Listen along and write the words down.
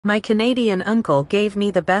My Canadian uncle gave me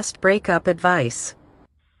the best breakup advice.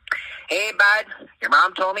 Hey, bud, your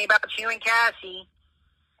mom told me about you and Cassie.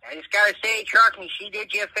 I just gotta say, trust me, she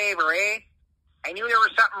did you a favor, eh? I knew there was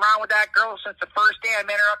something wrong with that girl since the first day I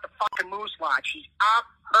met her at the fucking Moose Lodge. She's off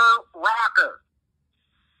her rocker.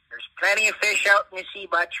 There's plenty of fish out in the sea,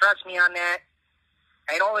 bud. Trust me on that.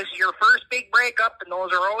 I know this is your first big breakup, and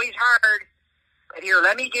those are always hard. But here,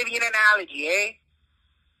 let me give you an analogy, eh?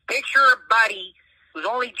 Picture a buddy who's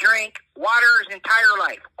only drank water his entire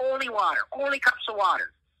life. Only water. Only cups of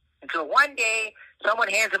water. Until one day, someone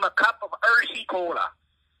hands him a cup of RC Cola.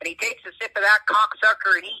 And he takes a sip of that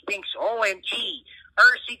cocksucker and he thinks, OMG,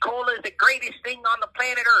 RC Cola is the greatest thing on the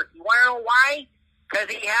planet Earth. You want to know why? Because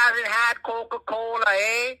he hasn't had Coca-Cola,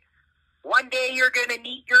 eh? One day you're going to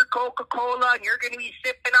need your Coca-Cola and you're going to be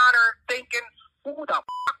sipping on her thinking, who the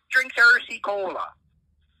fuck drinks RC Cola?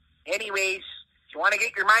 Anyways, if you want to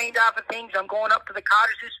get your mind off of things, I'm going up to the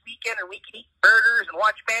cottage this weekend and we can eat burgers and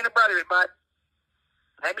watch Band of Brothers, bud.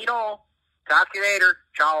 Let me know. Talk to you later.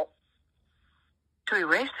 Ciao. To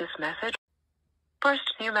erase this message, first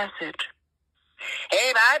new message.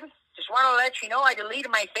 Hey, bud. Just want to let you know I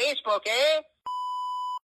deleted my Facebook, eh?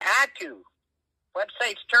 Had to.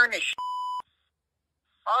 Website's turned to shit.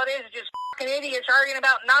 All it is just fucking idiots arguing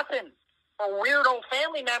about nothing. Or weirdo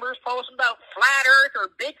family members posting about flat earth or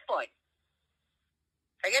Bigfoot.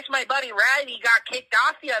 I guess my buddy Raddy got kicked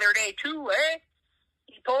off the other day, too, eh?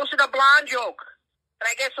 He posted a blonde joke. And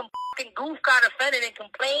I guess some fucking goof got offended and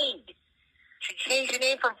complained. Should change the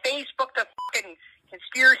name from Facebook to fucking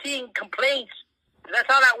Conspiracy and Complaints. That's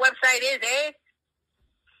how that website is, eh?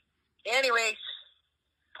 Anyways,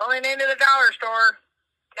 pulling into the dollar store.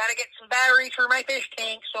 Gotta get some batteries for my fish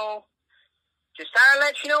tank, so just thought I'd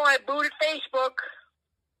let you know I booted Facebook.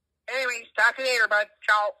 Anyways, talk to you later, bud.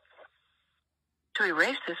 Ciao. To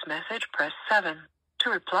erase this message, press 7. To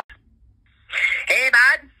reply. Hey,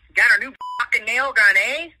 bud. Got a new fucking nail gun,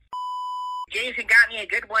 eh? Jason got me a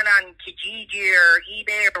good one on Kijiji or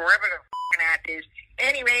eBay or wherever the fucking app is.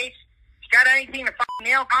 Anyways, if you got anything to fucking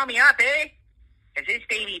nail, call me up, eh? 'Cause this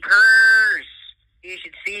baby purrs. You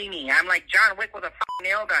should see me. I'm like John Wick with a fucking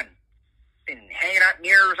nail gun. Been hanging up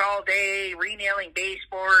mirrors all day, re-nailing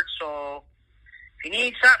baseboards, so if you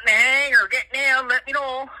need something to hang or get nailed, let me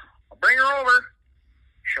know. I'll bring her over.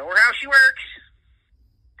 Show her how she works.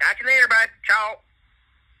 Talk to you later, bud. Ciao.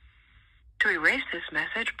 To erase this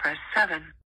message, press 7.